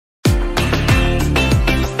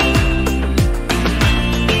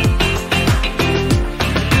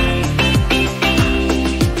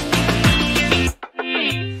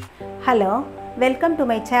Hello, welcome to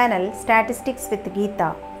my channel Statistics with Geeta.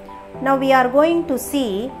 Now we are going to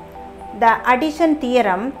see the addition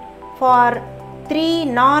theorem for three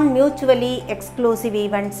non-mutually exclusive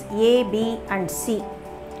events A, B and C.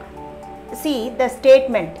 See the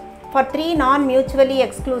statement. For three non-mutually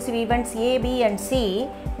exclusive events A, B and C,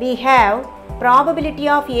 we have probability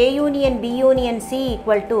of A union B union C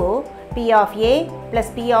equal to P of A plus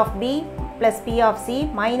P of B plus P of C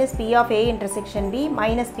minus P of A intersection B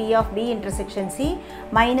minus P of B intersection C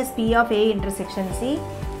minus P of A intersection C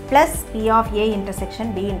plus P of A intersection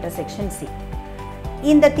B intersection C.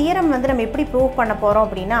 இந்த theorem வந்து நம்ம எப்படி prove பண்ண போகிறோம்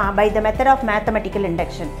அப்படின்னா by the method of mathematical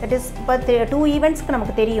induction. That is, இப்போ two ஈவெண்ட்ஸ்க்கு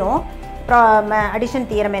நமக்கு தெரியும் addition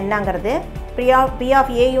theorem என்னங்கிறது. P of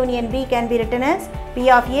A union B can be written as P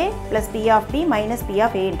of A plus P of B minus P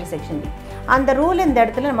of A intersection B. அந்த rule இந்த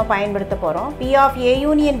இடத்துல நம்ம பயன்படுத்த போகிறோம். P of A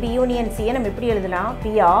union B union C நம்ம எப்படி எழுதலாம்? P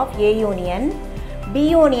of A union B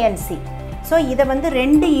union C. So இதை வந்து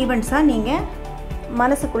ரெண்டு ஈவெண்ட்ஸாக நீங்கள்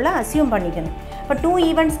மனசுக்குள்ளே அசியூம் பண்ணிக்கணும். இப்போ டூ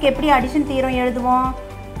ஈவெண்ட்ஸ்க்கு எப்படி அடிஷன் தியரம் எழுதுவோம்?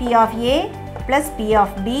 P of A plus P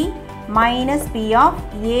of B minus P of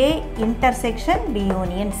A intersection B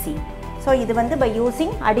union C. So இது வந்து by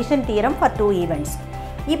using addition theorem for two events.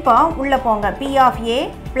 இப்போ உள்ள போங்க. P of A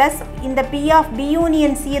plus இந்த P of B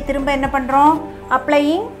union C திரும்ப என்ன பண்ணுறோம்?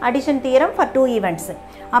 Applying addition theorem for two events.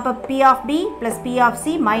 அப்போ P of B plus P of C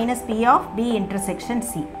minus P of B intersection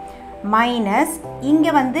C minus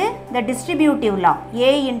இங்கே வந்து the distributive law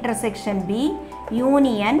A intersection B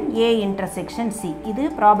union A intersection C. இது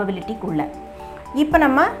probabilityக்குள்ள. இப்போ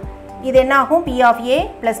நம்ம இது என்ன ஆகும்? P of A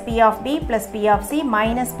plus P of B plus P of C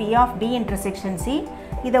minus P of B intersection C.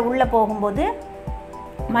 இதை உள்ள போகும்போது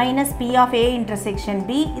minus P of A intersection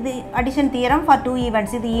B. இது addition theorem for two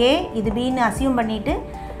events. இது A, இது B ன்னு assume பண்ணிட்டு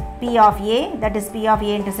P of A, that is P of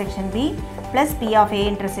A intersection B plus P of A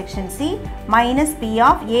intersection C minus P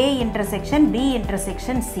of A intersection B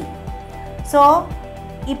intersection C. So,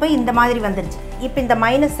 இப்போ இந்த மாதிரி வந்துருச்சு. இப்போ இந்த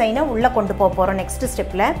மைனஸ் சைனை உள்ளே கொண்டு போகிறோம் நெக்ஸ்ட்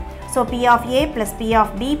ஸ்டெப்பில். So P of A plus P of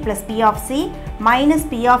B plus P of C minus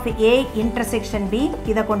P of A intersection B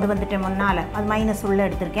இதை கொண்டு வந்துட்டேன் முன்னால், அது மைனஸ் உள்ளே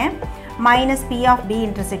எடுத்திருக்கேன். minus P of B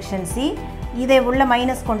intersection C இதை உள்ள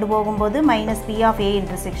மைனஸ் கொண்டு போகும்போது minus P of A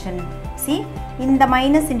intersection C, இந்த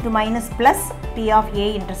minus into minus plus P of A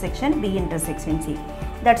intersection B intersection C.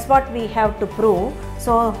 That's what we have to prove.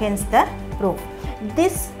 So hence the proof.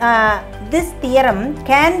 This theorem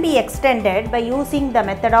can be extended by using the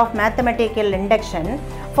method of mathematical induction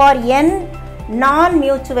for n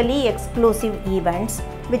non-mutually exclusive events,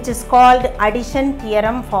 which is called addition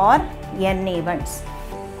theorem for n events.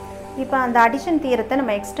 இப்போ அந்த addition theorத்தை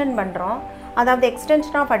நம்ம extend பண்ணுறோம். அதாவது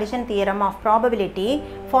extension of addition theorem of probability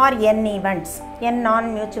for n events, n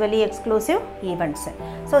non-mutually exclusive events.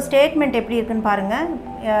 So statement எப்படி இருக்குன்னு பாருங்கள்.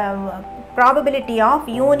 probability of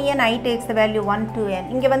union I takes the value 1 to n.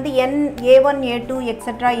 இங்கே வந்து n a1 a2 etc.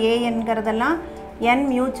 anங்கிறதெல்லாம் n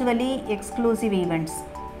mutually exclusive events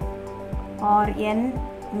or n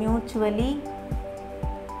mutually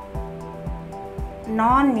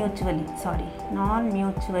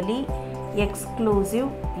non-mutually exclusive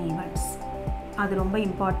events. அது ரொம்ப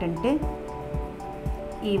important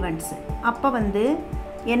events. அப்போ வந்து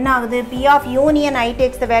என்ன ஆகுது? P of union I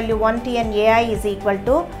takes the value 1 to n ai is equal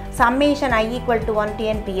to summation I equal to 1 to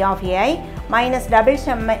n P of ai minus double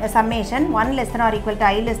summation 1 less than or equal to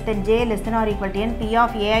I less than j less than or equal to n P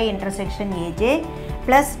of ai intersection aj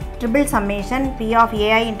plus triple summation P of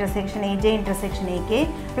ai intersection aj intersection ak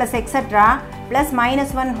plus etc. plus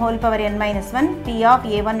minus 1 whole power n minus 1 P of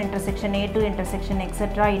a1 intersection a2 intersection etc.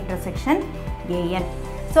 intersection an.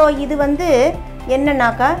 So இது வந்து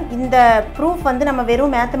என்னன்னாக்கா இந்த proof வந்து நம்ம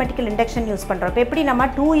வெறும் mathematical induction use பண்ணுறோம். இப்போ எப்படி நம்ம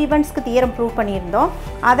டூ ஈவெண்ட்ஸ்க்கு தியரம் ப்ரூவ் பண்ணியிருந்தோம்,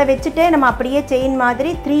 அதை வச்சுட்டு நம்ம அப்படியே செயின்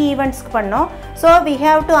மாதிரி த்ரீ ஈவெண்ட்ஸ்க்கு பண்ணோம். So we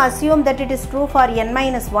have to assume that it is true for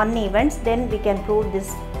n-1 events, then we can prove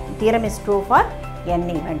this theorem is true for n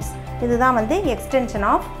events. இதுதான் வந்து extension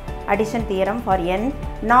of addition theorem for n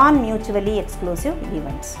non-mutually exclusive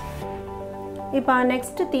events. இப்போ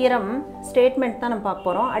next theorem statement தான் நம்ம பார்க்க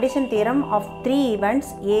போகிறோம். Addition theorem of three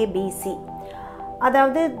events ABC.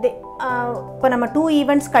 அதாவது இப்போ நம்ம டூ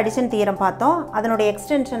ஈவெண்ட்ஸ்க்கு அடிஷன் தியரம் பார்த்தோம், அதனுடைய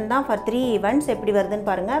எக்ஸ்டென்ஷன் தான் ஃபார் த்ரீ ஈவெண்ட்ஸ். எப்படி வருதுன்னு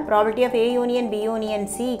பாருங்கள். Probability of A union B union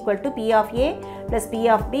C equal to P of A plus P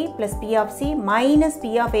of B plus P of C minus P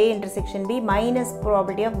of A intersection B minus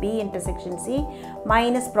probability of B intersection C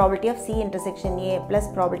minus probability of C intersection A plus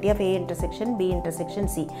probability of A intersection B intersection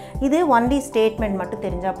C. இது only statement மட்டும்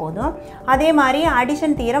தெரிஞ்சால் போதும். அதே மாதிரி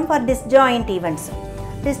addition theorem for disjoint events.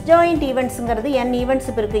 disjoint eventsங்கிறது n events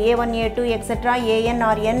இருக்கு. a1 a2 etc. an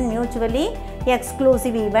or n mutually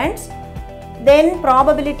exclusive events. then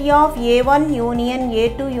probability of A1 union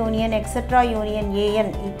A2 union etc. union AN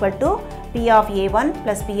equal to P of A1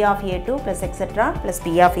 plus P of A2 plus etc. plus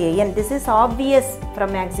P of AN. This is obvious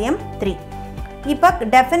from axiom 3. இப்போ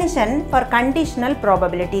definition for conditional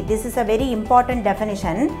probability. This is a very important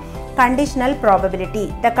definition. Conditional probability.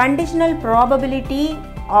 The conditional probability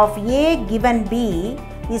of A given B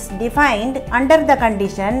is defined under the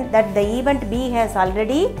condition that the event B has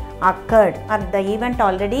already occurred or the event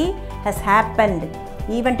already has happened.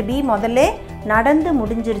 Event B முதல்ல நடந்து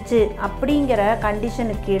முடிஞ்சிருச்சு அப்படிங்கிற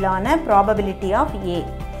கண்டிஷனுக்கு கீழான probability of A.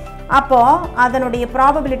 அப்போ அதனுடைய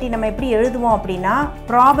probability நம்ம எப்படி எழுதுவோம் அப்படின்னா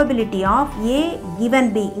probability of A given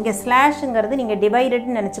B, இங்கே ஸ்லாஷ்ங்கிறது நீங்கள்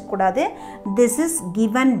டிவைடட்னு நினச்சிக்கூடாது. This is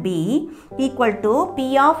given B equal to P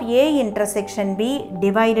of A intersection B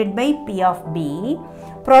divided by P of B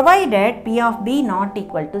provided P of B not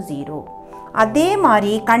equal to 0. அதே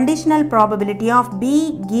மாதிரி conditional probability of B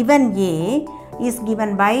given A is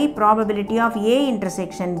given by probability of A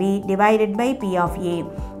intersection B divided by P of A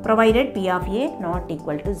provided P of A not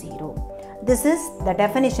equal to 0. This is the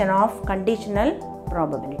definition of conditional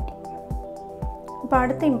probability. இப்போ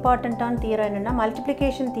அடுத்த இம்பார்ட்டண்ட்டான theorem என்னென்னா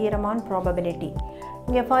multiplication theorem on probability.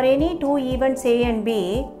 இங்கே for any two events A and B,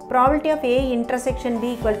 probability of A intersection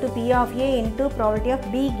B equal to P of A into probability of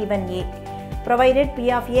B given A provided P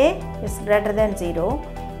of A is greater than 0.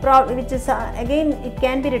 Which is again it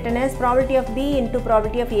can be written as probability of B into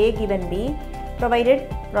probability of A given B provided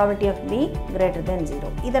probability of B greater than 0.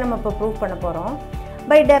 இதை நம்ம இப்போ prove பண்ண போகிறோம்.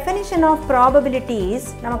 By definition of probabilities,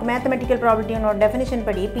 நமக்கு mathematical probability definition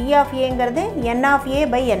படி P of Aங்கிறது N of A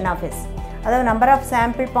by N of S. அதாவது number of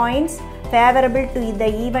sample points favorable to the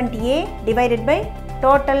event A divided by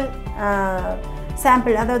total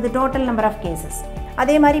sample, அதாவது total number of cases.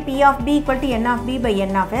 அதே மாதிரி P of B equal to N of B by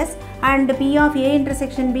N of S and P of A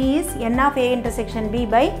intersection B is N of A intersection B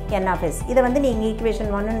by N of S. இதை வந்து நீங்கள் equation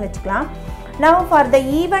 1 வச்சுக்கலாம். Now for the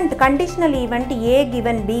event, conditional event A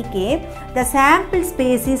given BK, the sample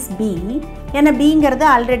space is B. ஏன்னா Bங்கிறது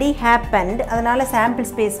already happened, அதனால sample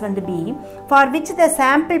space வந்து B, for which the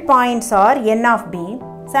sample points are N of B.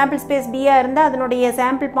 sample space B இருந்தால் அதனுடைய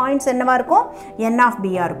sample points என்னவா இருக்கும்? N of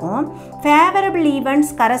B இருக்கும். Favorable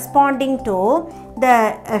events corresponding to the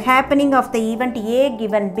happening of the event A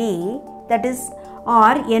given B, that is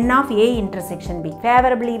or N of A intersection B.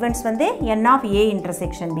 Favorable events வந்து N of A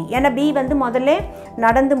intersection B. ஏன்னா B வந்து முதல்ல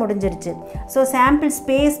நடந்து முடிஞ்சிருச்சு. So sample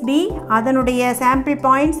space B, அதனுடைய sample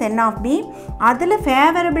points N of B, அதில்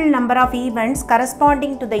favorable number of events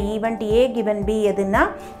corresponding to the event A given B எதுன்னா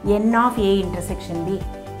N of A intersection B.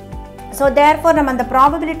 So therefore நம்ம அந்த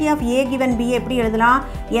probability of A given B எப்படி எழுதலாம்?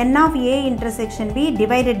 N of A intersection B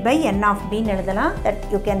divided by N of B எழுதலாம். That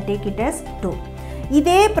you can take it as 2.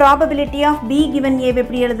 இதே probability of B given A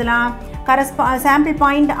எப்படி எழுதலாம்? sample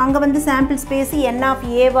point, அங்கே வந்து sample space N of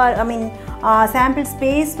A sample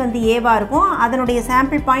space வந்து A வா இருக்கும், அதனுடைய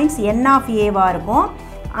sample points N of A வா இருக்கும்,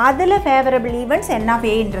 அதில் favorable events N of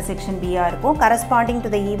A intersection B ஆ இருக்கும் corresponding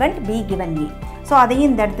to the event B given A. So அதையும்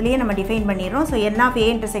இந்த இடத்துலையே நம்ம டிஃபைன் பண்ணிடுறோம். So N of A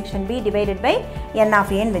intersection B divided by N of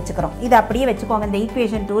Aன்னு வச்சுக்கிறோம். இது அப்படியே வச்சுக்கோங்க, இந்த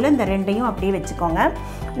ஈக்குவேஷன் 2ல் இந்த ரெண்டையும் அப்படியே வச்சுக்கோங்க.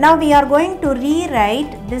 Now we are going to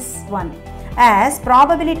rewrite this one as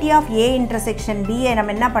probability of A intersection B.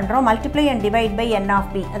 நம்ம என்ன பண்ணுறோம்? multiply and divide by N of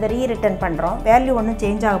B. அதை ரீரிட்டன் பண்ணுறோம். வேல்யூ ஒன்றும்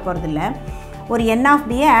சேஞ்ச் ஆக போகிறதில்ல. ஒரு N of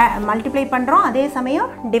B மல்டிப்ளை பண்ணுறோம், அதே சமயம்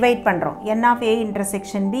டிவைட் பண்ணுறோம். N of A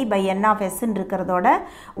intersection B by N of S இருக்கிறதோட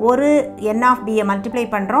ஒரு N of B மல்டிப்ளை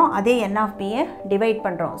பண்ணுறோம், அதே N of B டிவைட்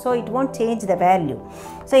பண்ணுறோம். So it won't change the value.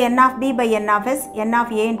 So N of B by N of S, N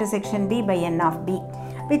of A intersection B by N of B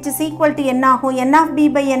which is equal to என்ன ஆகும்? N of B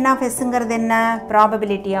by N of Sங்கிறது என்ன?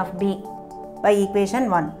 probability of B by equation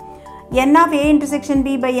 1. N of A intersection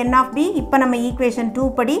B by N of B, இப்போ நம்ம equation 2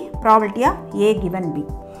 படி probability of A given B.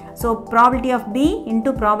 So probability of B into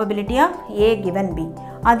probability of A given B.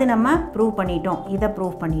 அது நம்ம prove பண்ணிட்டோம். இதை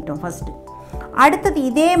prove பண்ணிட்டோம் first. அடுத்தது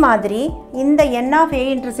இதே மாதிரி இந்த N of A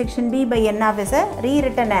intersection B by N of S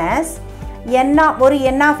rewritten as ஒரு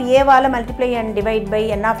N of A wall multiply and divide by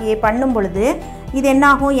N of A பண்ணும் பொழுது இது என்ன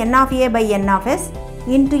ஆகும்? N of A by N of S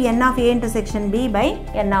into N of A intersection B by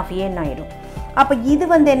N of A ஆயிடும். அப்போ இது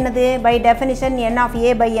வந்து என்னது? By definition N of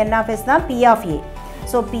A by N of S தான் P of A.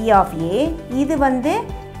 So P of A இது வந்து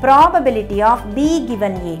probability of B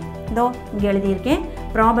given A. இதோ இங்கே எழுதியிருக்கேன்,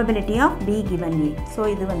 probability of B given A. So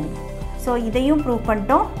இது வந்து இதையும் ப்ரூவ்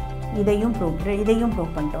பண்ணிட்டோம், இதையும் ப்ரூவ்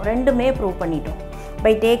பண்ணிட்டோம், ரெண்டுமே ப்ரூவ் பண்ணிட்டோம்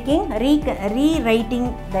by taking rewriting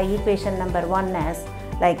the equation number 1 as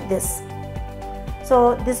like this. So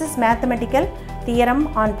this is mathematical theorem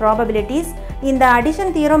on probabilities. இந்த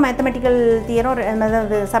அடிஷன் தியரம் மேத்தமெட்டிக்கல் தியரம்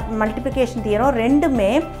அதாவது மல்டிப்ளிகேஷன் தியரம் ரெண்டுமே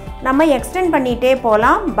நம்ம எக்ஸ்டெண்ட் பண்ணிகிட்டே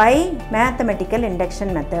போகலாம் by mathematical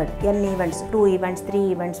induction method. n events, 2 events, 3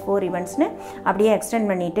 events, 4 ஈவெண்ட்ஸ்னு அப்படியே extend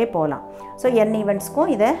பண்ணிகிட்டே போகலாம். So n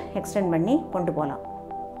ஈவெண்ட்ஸ்க்கும் இதை எக்ஸ்டெண்ட் பண்ணி கொண்டு போகலாம்.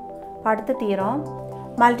 அடுத்த theorem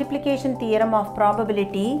multiplication theorem of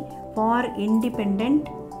probability for independent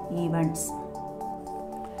events.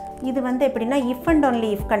 இது வந்து எப்படின்னா இஃப் அண்ட்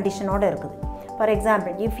ஒன்லி இஃப் கண்டிஷனோடு இருக்குது. For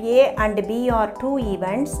example, if A and B are two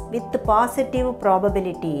events with positive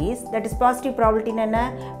probabilities, that is positive probability enna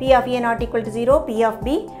P of A not equal to 0, P of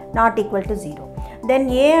B not equal to 0. Then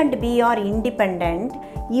A and B are independent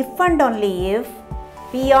if and only if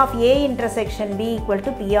P of A intersection B equal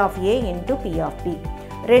to P of A into P of B.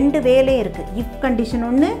 ரெண்டு வேலே இருக்குது. If condition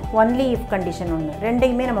ஒன்று, only if condition ஒன்று,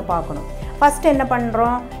 ரெண்டையுமே நம்ம பார்க்கணும். First என்ன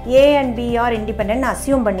பண்ணுறோம், A and B are independent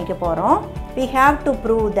assume பண்ணிக்க போகிறோம். We have to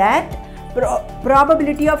prove that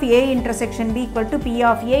probability of A intersection B equal to P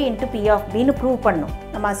of A into P of B னு ப்ரூவ் பண்ணும்.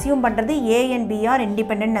 நம்ம அசியூம் பண்ணுறது A and B are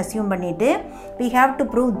independent assume பண்ணிவிட்டு we have to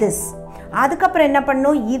prove this. அதுக்கப்புறம் என்ன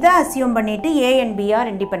பண்ணும், இதை assume பண்ணிவிட்டு A and B are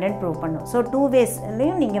independent prove பண்ணும். ஸோ 2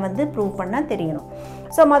 வேஸ்லையும் நீங்கள் வந்து ப்ரூவ் பண்ண தெரியணும்.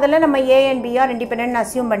 ஸோ முதல்ல நம்ம A and B are independent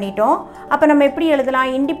assume பண்ணிட்டோம். அப்போ நம்ம எப்படி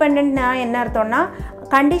எழுதலாம், இண்டிபெண்ட்னா என்ன அர்த்தம்னா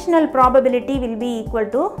conditional probability will be equal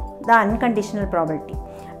to the unconditional probability.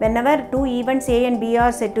 Whenever two events A and B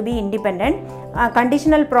are said to be independent,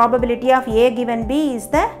 conditional probability of A given B is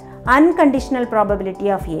the unconditional probability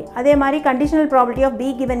of A. அதே மாதிரி conditional probability of B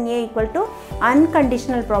given A equal to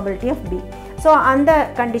unconditional probability of B. So அந்த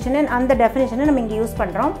கண்டிஷனை அந்த டெஃபினேஷனை நம்ம இங்கே use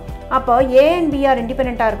பண்ணுறோம். அப்போ A and B are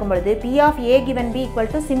independent இருக்கும் பொழுது P of A given B equal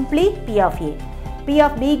to simply P of A. P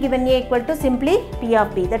of B given A equal to simply P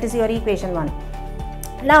of B. That is your equation 1.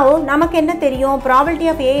 Now நமக்கு என்ன தெரியும், probability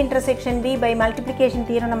of A intersection B by multiplication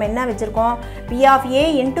theorem நம்ம என்ன வச்சுருக்கோம், P of A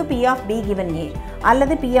into P of B given A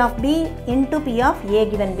அல்லது P of B into P of A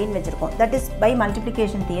given B வச்சுருக்கோம். that is by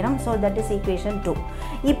multiplication theorem. so that is equation 2.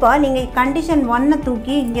 இப்போ நீங்கள் condition 1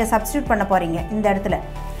 தூக்கி இங்கே substitute பண்ண போகிறீங்க இந்த இடத்துல.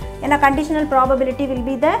 ஏன்னா conditional probability will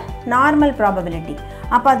be the normal probability.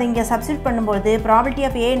 அப்போ அதை இங்கே சப்ஸ்டியூட் பண்ணும்போது probability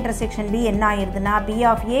of A intersection B என்ன ஆயிருதுன்னா P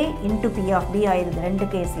of A into P of B ஆயிருது ரெண்டு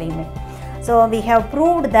கேஸ்லையுமே. So we have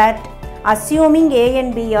proved that assuming A and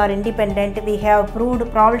B are independent, we have proved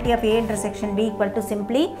probability of A intersection B equal to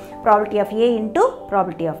simply probability of A into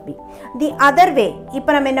probability of B. The other way,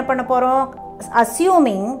 இப்போ நம்ம என்ன பண்ண போகிறோம்,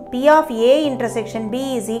 assuming P of A intersection B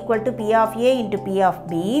is equal to P of A into P of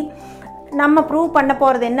B, நம்ம prove பண்ண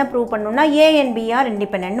போகிறது என்ன prove பண்ணணும்னா A and B are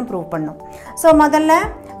independent prove பண்ணணும். ஸோ முதல்ல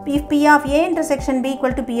if P of A intersection B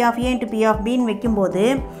equal to P of A into P of B ன்னு வைக்கும்போது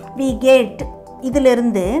we get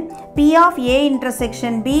இதிலிருந்து P of A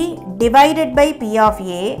intersection B divided by P of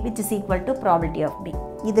A which is equal to probability of B.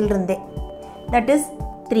 இதிலிருந்தே that is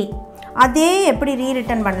 3. அதே எப்படி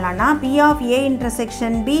rewritten பண்ணலாம்னா P of A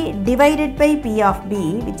intersection B divided by P of B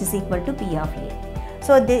which is equal to P of A.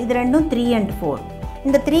 So இது ரெண்டும் 3 and 4.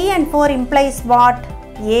 இந்த 3 and 4 implies what?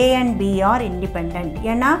 A and B are independent.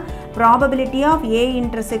 ஏன்னா probability of A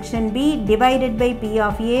intersection B divided by P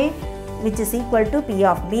of A which is equal to P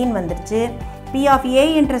of B ன்னு வந்துருச்சு. P of A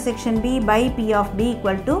intersection B by P of B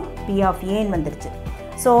equal to P of A ன்னு வந்துருச்சு.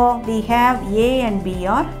 So we have A and B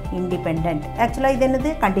are independent. Actually இது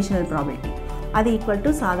என்னது conditional probability. அது equal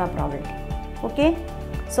to சாதா probability. Okay.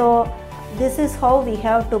 So this is how we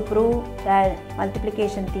have to prove the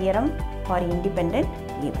multiplication theorem for independent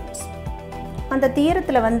events. அந்த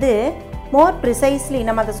தியரத்தில் வந்து more precisely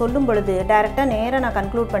நம்ம அதை சொல்லும் பொழுது டைரெக்டாக நேராக நான்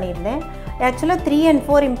கன்க்ளூட் பண்ணியிருந்தேன். ஆக்சுவலாக 3 and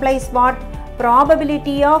 4 implies what?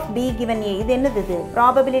 Probability of B given A. இது என்னது இது?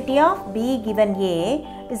 Probability of B given A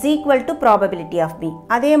is equal to probability of B.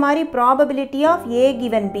 அதே மாதிரி probability of A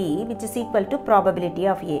given B which is equal to probability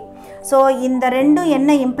of A. So இந்த ரெண்டும்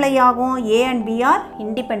என்ன imply ஆகும்? A and B are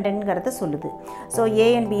independentங்கிறத சொல்லுது. So A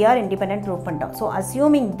and B are independent prove பண்ணிட்டோம். So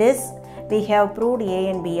assuming this we have proved A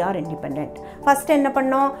and B are independent. First என்ன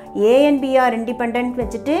பண்ணோம், A and B are independent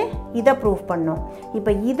வச்சுட்டு இதை ப்ரூவ் பண்ணோம்.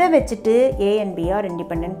 இப்போ இதை வச்சுட்டு A and B are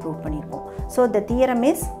independent prove பண்ணியிருக்கோம். So the theorem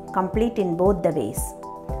is complete in both the ways.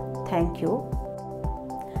 Thank you.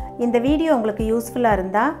 இந்த வீடியோ உங்களுக்கு யூஸ்ஃபுல்லாக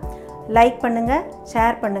இருந்தால் லைக் பண்ணுங்கள்,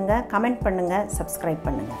 ஷேர் பண்ணுங்கள், கமெண்ட் பண்ணுங்கள், சப்ஸ்கிரைப்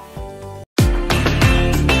பண்ணுங்கள்.